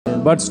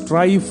world. But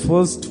strive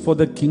first for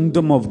the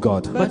kingdom of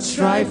God. But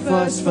strive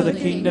first for the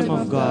kingdom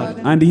of God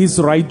And His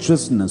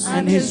righteousness.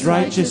 and His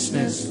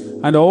righteousness.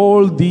 And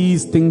all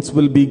these things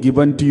will be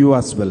given to you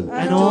as well.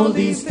 And all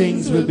these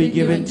things will be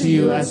given to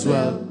you as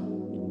well.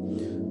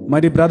 My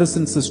dear brothers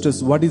and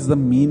sisters, what is the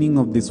meaning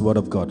of this word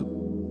of God?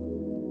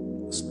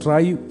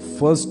 Strive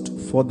first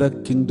for the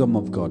kingdom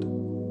of God.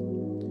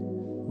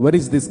 Where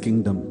is this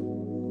kingdom?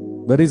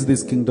 Where is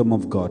this kingdom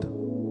of God?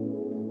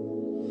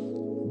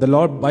 The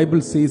Lord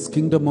Bible says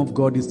kingdom of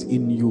God is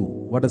in you.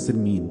 What does it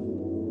mean?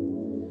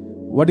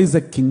 What is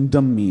a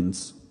kingdom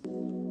means?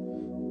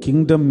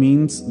 Kingdom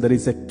means there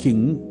is a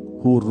king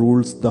who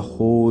rules the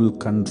whole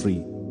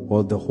country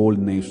or the whole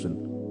nation.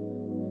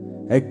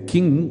 A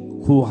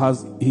king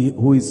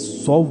who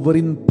is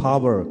sovereign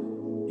power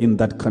in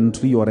that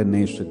country or a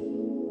nation.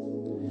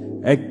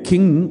 A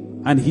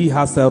king, and he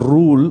has a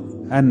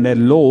rule and a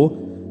law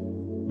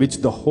which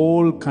the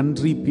whole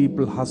country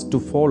people has to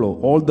follow.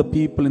 All the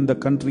people in the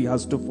country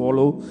has to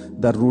follow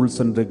the rules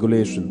and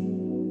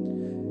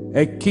regulation.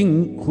 A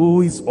king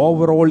who is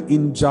overall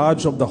in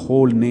charge of the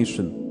whole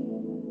nation.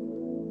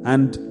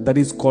 And that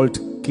is called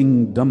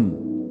kingdom,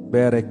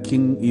 where a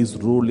king is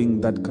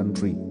ruling that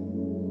country.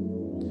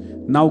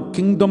 Now,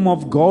 kingdom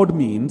of God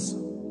means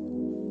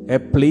a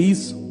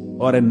place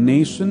or a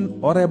nation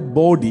or a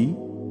body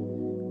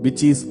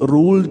which is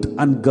ruled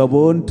and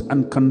governed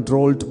and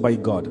controlled by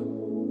God.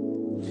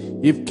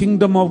 If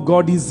kingdom of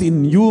God is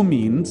in you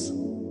means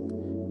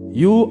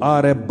you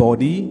are a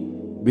body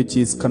which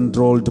is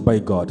controlled by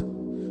God.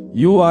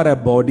 You are a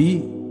body,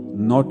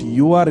 not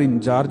you are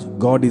in charge,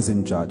 God is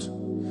in charge.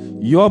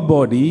 Your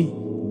body,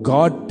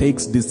 God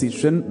takes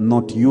decision,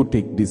 not you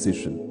take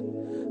decision.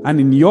 And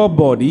in your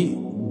body,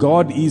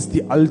 God is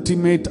the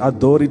ultimate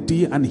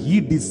authority and He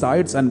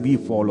decides and we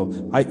follow.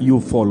 You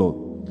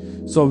follow.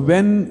 So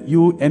when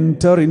you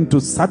enter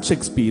into such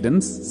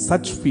experience,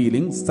 such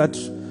feeling, such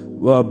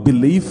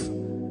belief,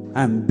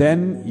 and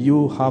then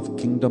you have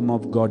kingdom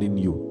of God in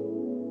you.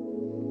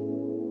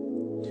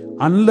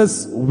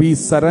 Unless we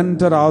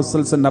surrender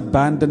ourselves and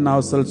abandon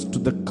ourselves to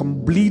the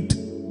complete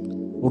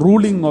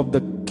ruling of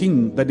the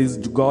King, that is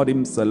God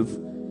Himself,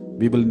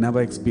 we will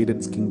never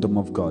experience kingdom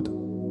of God.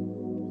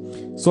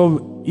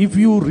 So if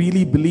you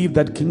really believe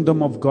that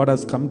kingdom of God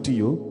has come to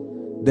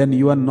you, then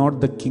you are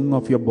not the king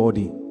of your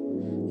body.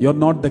 You're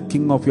not the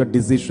king of your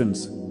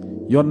decisions.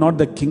 You're not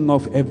the king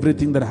of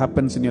everything that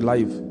happens in your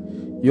life.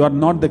 You are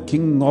not the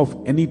king of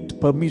any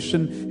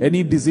permission.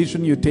 Any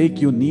decision you take,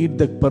 you need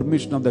the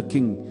permission of the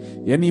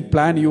king. Any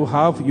plan you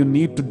have, you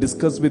need to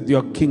discuss with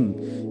your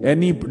king.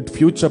 Any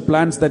future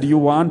plans that you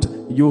want,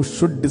 you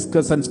should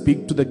discuss and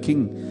speak to the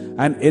king.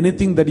 And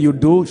anything that you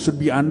do should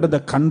be under the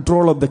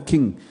control of the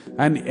king.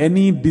 And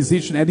any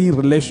decision, any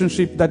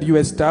relationship that you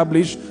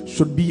establish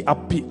should be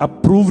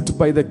approved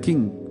by the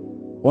king.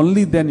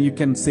 Only then you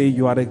can say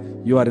you are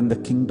in the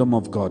kingdom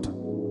of God.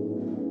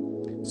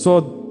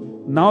 So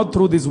now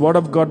through this word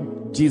of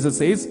God, Jesus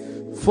says,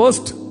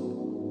 first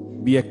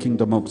be a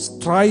kingdom of,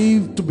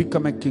 strive to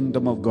become a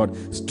kingdom of God.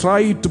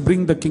 Strive to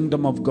bring the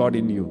kingdom of God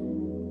in you.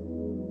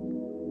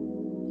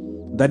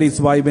 That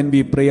is why when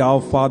we pray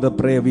our Father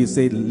prayer, we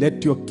say,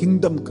 let your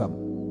kingdom come.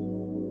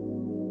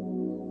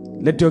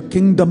 Let your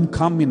kingdom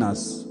come in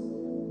us.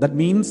 That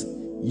means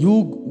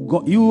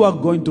you are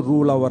going to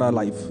rule our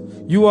life.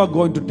 You are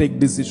going to take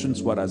decisions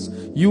for us.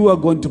 You are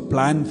going to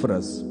plan for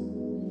us.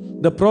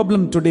 The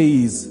problem today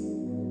is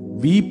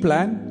we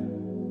plan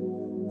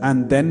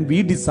and then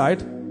we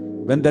decide.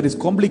 When there is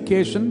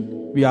complication,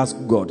 we ask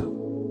God.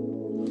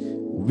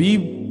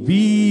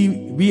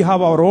 We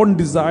have our own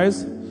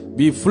desires.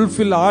 We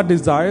fulfill our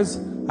desires,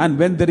 and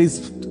when there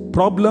is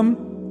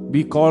problem,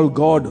 we call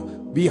God.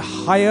 We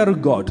hire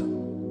God.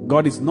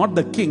 God is not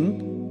the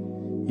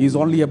king. He is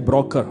only a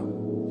broker.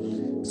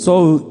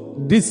 So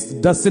this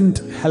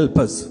doesn't help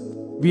us.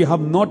 We have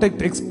not yet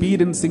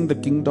experiencing the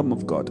kingdom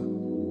of God.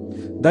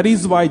 That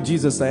is why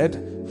Jesus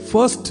said,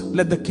 first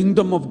let the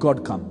kingdom of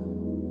God come.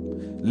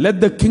 Let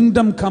the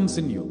kingdom comes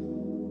in you.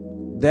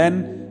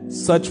 Then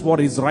search for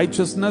His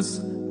righteousness,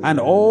 and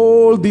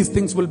all these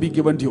things will be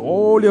given to you.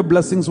 All your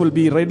blessings will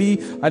be ready,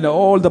 and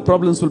all the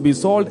problems will be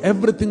solved.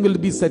 Everything will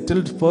be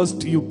settled.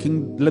 First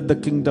let the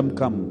kingdom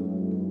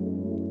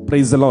come.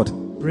 Praise the Lord.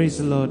 Praise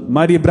the Lord.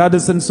 My dear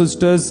brothers and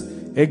sisters,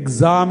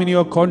 examine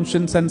your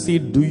conscience and see,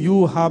 do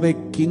you have a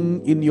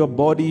king in your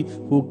body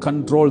who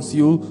controls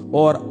you,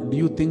 or do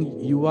you think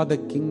you are the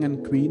king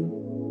and queen?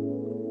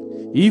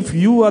 If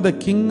you are the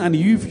king and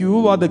if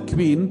you are the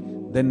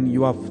queen, then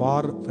you are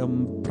far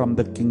from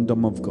the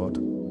kingdom of God.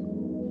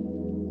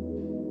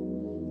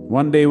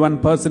 One day one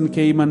person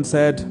came and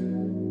said,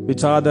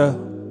 which are the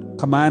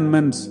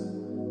commandments?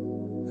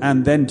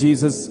 And then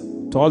Jesus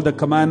told the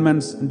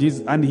commandments,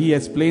 and He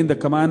explained the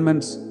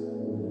commandments.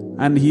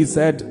 And He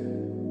said,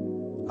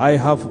 I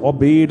have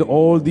obeyed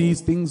all these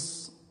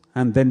things.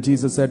 And then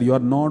Jesus said, you are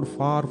not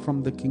far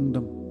from the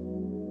kingdom.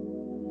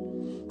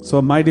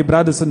 So my dear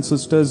brothers and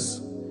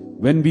sisters,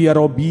 when we are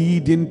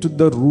obedient to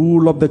the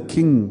rule of the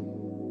king,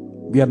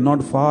 we are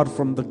not far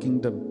from the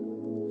kingdom.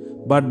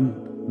 But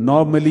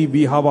Normally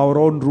we have our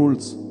own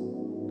rules.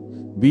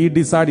 We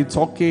decide it's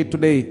okay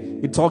today.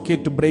 It's okay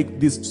to break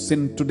this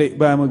sin today.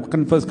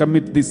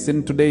 Commit this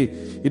sin today.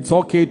 It's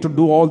okay to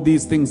do all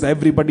these things.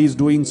 Everybody is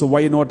doing, so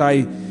why not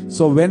I?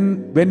 So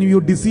when you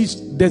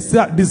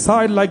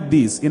decide like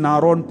this in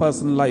our own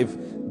personal life,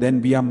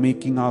 then we are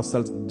making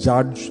ourselves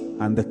judge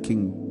and the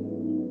king.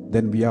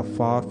 Then we are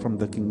far from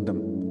the kingdom.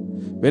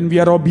 When we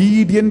are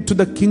obedient to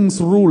the king's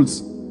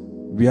rules,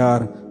 we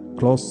are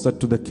closer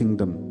to the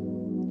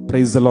kingdom.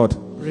 Praise the Lord.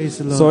 Praise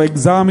the Lord. So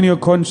examine your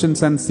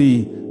conscience and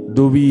see,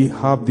 do we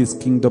have this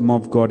kingdom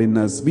of God in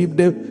us? We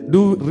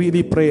do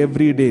really pray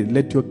every day,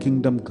 let your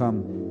kingdom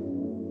come.